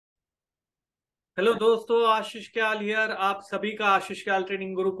Hello दोस्तों, आशीष क्याल here. आप सभी का आशीष क्याल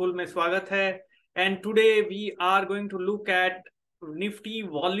ट्रेनिंग गुरुकुल में स्वागत है। And today we are going to look at Nifty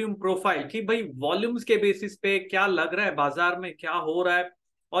volume profile कि भाई वॉल्यूम्स के बेसिस पे क्या लग रहा है, बाजार में क्या हो रहा है।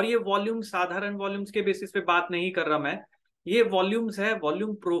 और ये वॉल्यूम साधारण वॉल्यूम्स के बेसिस पे बात नहीं कर रहा मैं। ये वॉल्यूम्स है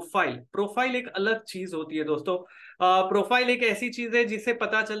वॉल्यूम प्रोफाइल। प्रोफाइल एक अलग चीज होती है दोस्तों। प्रोफाइल एक ऐसी चीज है जिससे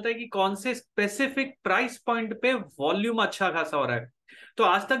पता चलता है कि कौन से स्पेसिफिक प्राइस पॉइंट पे वॉल्यूम अच्छा खासा हो रहा है। तो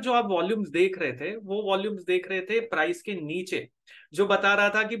आज तक जो आप वॉल्यूम्स देख रहे थे वो वॉल्यूम्स देख रहे थे प्राइस के नीचे, जो बता रहा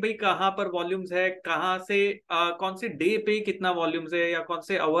था कि भाई कहाँ पर वॉल्यूम्स है, कहाँ से कौन से डे पे कितना वॉल्यूम्स है या कौन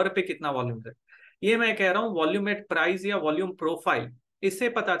से आवर पे कितना वॉल्यूम्स है। ये मैं कह रहा हूँ वॉल्यूम एट प्राइस या वॉल्यूम प्रोफाइल।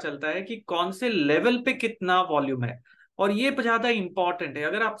 इससे पता चलता है कि कौन से लेवल पे कितना वॉल्यूम है। और ये ज्यादा इंपॉर्टेंट है।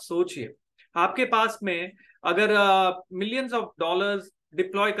 अगर आप सोचिए, आपके पास में अगर मिलियंस ऑफ डॉलर्स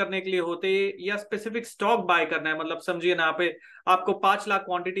डिप्लॉय करने के लिए होते या स्पेसिफिक स्टॉक बाय करना है, मतलब समझिए ना, पे आपको 5 लाख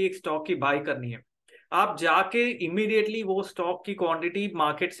क्वांटिटी एक स्टॉक की बाय करनी है। आप जाके इमीडिएटली वो स्टॉक की क्वांटिटी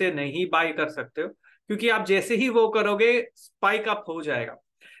मार्केट से नहीं बाय कर सकते हो, क्योंकि आप जैसे ही वो करोगे स्पाइक अप हो जाएगा।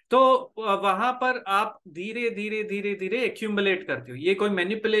 तो वहां पर आप धीरे धीरे धीरे धीरे एक्यूमुलेट करते हो। ये कोई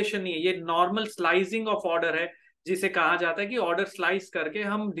मैनिपुलेशन नहीं है, ये नॉर्मल स्लाइसिंग ऑफ ऑर्डर है, जिसे कहा जाता है कि ऑर्डर स्लाइस करके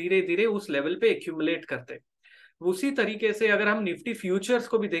हम धीरे धीरे उस लेवल पे एक्यूमुलेट करते हैं। उसी तरीके से अगर हम निफ्टी फ्यूचर्स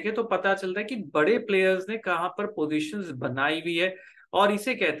को भी देखें तो पता चलता है कि बड़े प्लेयर्स ने कहां पर पोजीशंस बनाई हुई है। और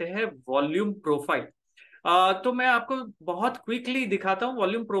इसे कहते हैं वॉल्यूम प्रोफाइल। तो मैं आपको बहुत क्विकली दिखाता हूँ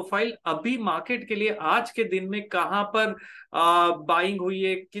वॉल्यूम प्रोफाइल अभी मार्केट के लिए आज के दिन में कहां पर बाइंग हुई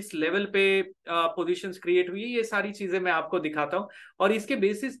है, किस लेवल पे पोजीशंस क्रिएट हुई है। ये सारी चीजें मैं आपको दिखाता हूँ और इसके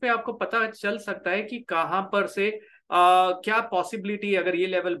बेसिस पे आपको पता चल सकता है कि कहां पर से क्या पॉसिबिलिटी, अगर ये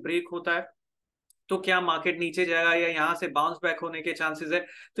लेवल ब्रेक होता है तो क्या मार्केट नीचे जाएगा या यहाँ से बाउंस बैक होने के चांसेस है।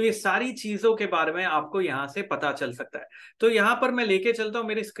 तो ये सारी चीजों के बारे में आपको यहाँ से पता चल सकता है। तो यहाँ पर मैं लेके चलता हूँ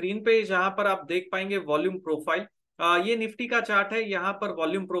मेरी स्क्रीन पे, जहां पर आप देख पाएंगे वॉल्यूम प्रोफाइल। ये निफ्टी का चार्ट है, यहाँ पर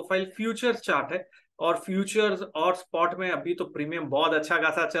वॉल्यूम प्रोफाइल फ्यूचर्स चार्ट है। और फ्यूचर्स और स्पॉट में अभी तो प्रीमियम बहुत अच्छा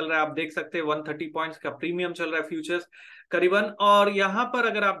खासा चल रहा है। आप देख सकते हैं 130 पॉइंट्स का प्रीमियम चल रहा है फ्यूचर्स करीबन। और यहाँ पर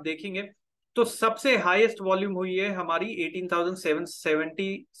अगर आप देखेंगे तो सबसे हाईएस्ट वॉल्यूम हुई है हमारी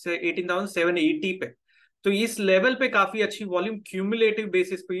 18,770 से 18,780 पे। तो इस लेवल पे काफी अच्छी वॉल्यूम क्यूमुलेटिव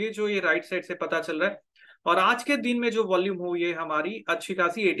बेसिस पे हुई है, जो ये राइट साइड से पता चल रहा है। और आज के दिन में जो वॉल्यूम हुई है हमारी अच्छी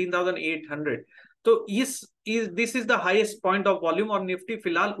खासी 18,800। तो इस this is the highest point of volume और निफ्टी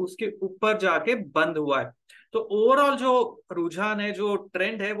फिलहाल उसके ऊपर जाके बंद हुआ है। तो ओवरऑल जो रुझान है, जो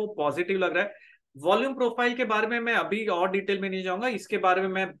ट्रेंड है, वो पॉजिटिव लग रहा है। वॉल्यूम प्रोफाइल के बारे में मैं अभी और डिटेल में नहीं जाऊंगा, इसके बारे में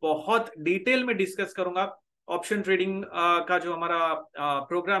मैं बहुत डिटेल में डिस्कस करूंगा। ऑप्शन ट्रेडिंग का जो हमारा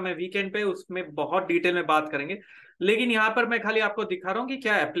प्रोग्राम है वीकेंड पे, उसमें बहुत डिटेल में बात करेंगे। लेकिन यहाँ पर मैं खाली आपको दिखा रहा हूँ कि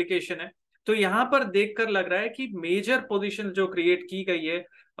क्या एप्लीकेशन है। तो यहाँ पर देखकर लग रहा है कि मेजर पोजीशन जो क्रिएट की गई है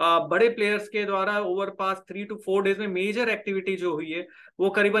बड़े प्लेयर्स के द्वारा ओवर पास 3 to 4 डेज में, मेजर एक्टिविटी जो हुई है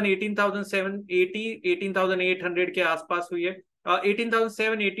वो करीबन 18,780 18,800 के आसपास हुई है।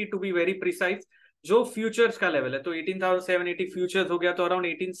 18,780 टू बी वेरी प्रिसाइज, जो फ्यूचर्स का लेवल है। तो 18,780 फ्यूचर्स हो गया, तो अराउंड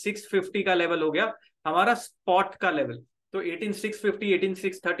 18,650 का लेवल हो गया हमारा स्पॉट का लेवल। तो 18,650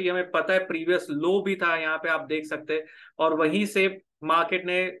 18,630 हमें पता है प्रीवियस लो भी था, यहाँ पे आप देख सकते हैं। और वहीं से मार्केट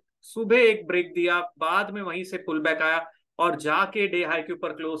ने सुबह एक ब्रेक दिया, बाद में वहीं से पुल बैक आया और जाके डे हाई के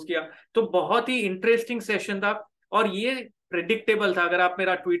ऊपर क्लोज किया। तो बहुत ही इंटरेस्टिंग सेशन था और ये प्रिडिक्टेबल था। अगर आप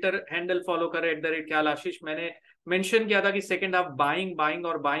मेरा ट्विटर हैंडल फॉलो करें @ख्याल आशीष, मैंने मेंशन किया था कि सेकंड हाफ बाइंग बाइंग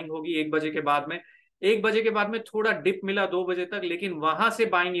और बाइंग होगी 1 बजे के बाद में। 1 बजे के बाद में थोड़ा डिप मिला 2 बजे तक, लेकिन वहां से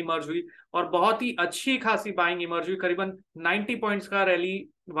बाइंग इमर्ज हुई और बहुत ही अच्छी खासी बाइंग इमर्ज हुई। करीबन 90 पॉइंट्स का रैली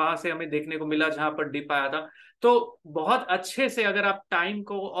वहां से हमें देखने को मिला, जहां पर डिप आया था। तो बहुत अच्छे से अगर आप टाइम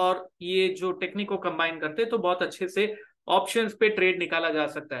को और ये जो टेक्निक को कंबाइन करते हैं तो बहुत अच्छे से ऑप्शंस पे ट्रेड निकाला जा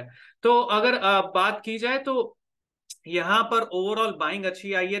सकता है। तो अगर बात की जाए तो यहाँ पर ओवरऑल बाइंग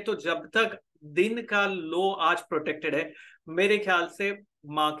अच्छी आई है। तो जब तक दिन का लो आज प्रोटेक्टेड है, मेरे ख्याल से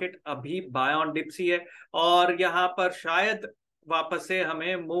मार्केट अभी बाय ऑन डिप्स ही है। और यहाँ पर शायद वापस से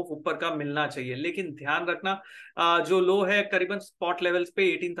हमें मूव ऊपर का मिलना चाहिए, लेकिन ध्यान रखना जो लो है करीबन स्पॉट लेवल्स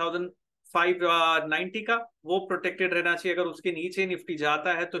पे 18,590 का, वो प्रोटेक्टेड रहना चाहिए। अगर उसके नीचे निफ्टी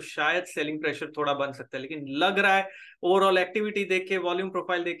जाता है तो शायद सेलिंग प्रेशर थोड़ा बन सकता है, लेकिन लग रहा है ओवरऑल एक्टिविटी देख के, वॉल्यूम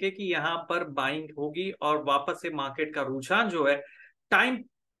प्रोफाइल देख के, कि यहाँ पर बाइंग होगी और वापस से मार्केट का रुझान जो है टाइम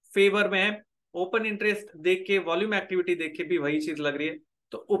फेवर में है। ओपन इंटरेस्ट देख के, वॉल्यूम एक्टिविटी देख के भी वही चीज लग रही है।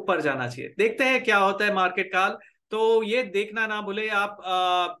 तो ऊपर जाना चाहिए, देखते हैं क्या होता है मार्केट काल। तो ये देखना ना भूले आप,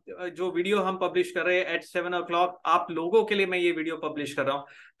 जो वीडियो हम पब्लिश कर रहे हैं @7 o'clock, आप लोगों के लिए मैं ये वीडियो पब्लिश कर रहा हूँ।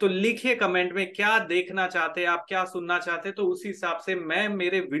 तो लिखिए कमेंट में क्या देखना चाहते हैं आप, क्या सुनना चाहते हैं, तो उसी हिसाब से मैं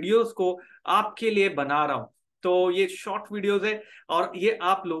मेरे वीडियोस को आपके लिए बना रहा हूँ। तो ये शॉर्ट वीडियोस है और ये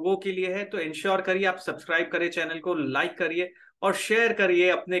आप लोगों के लिए है, तो इंश्योर करिए आप सब्सक्राइब करिए, चैनल को लाइक करिए और शेयर करिए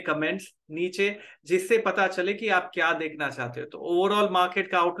अपने कमेंट्स नीचे, जिससे पता चले कि आप क्या देखना चाहते हो। तो ओवरऑल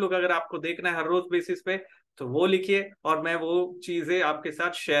मार्केट का आउटलुक अगर आपको देखना है हर रोज बेसिस पे तो वो लिखिए और मैं वो चीजें आपके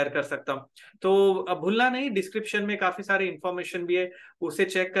साथ शेयर कर सकता हूँ। तो अब भूलना नहीं, डिस्क्रिप्शन में काफी सारी इंफॉर्मेशन भी है, उसे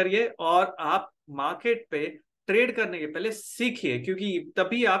चेक करिए और आप मार्केट पे ट्रेड करने के पहले सीखिए, क्योंकि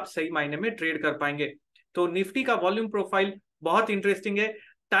तभी आप सही मायने में ट्रेड कर पाएंगे। तो निफ्टी का वॉल्यूम प्रोफाइल बहुत इंटरेस्टिंग है,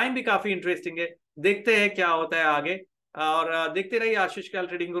 टाइम भी काफी इंटरेस्टिंग है, देखते हैं क्या होता है आगे। और देखते रहिए आशीष कयाल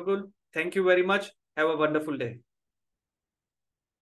trading Gurukul. Thank you very much, have a wonderful day.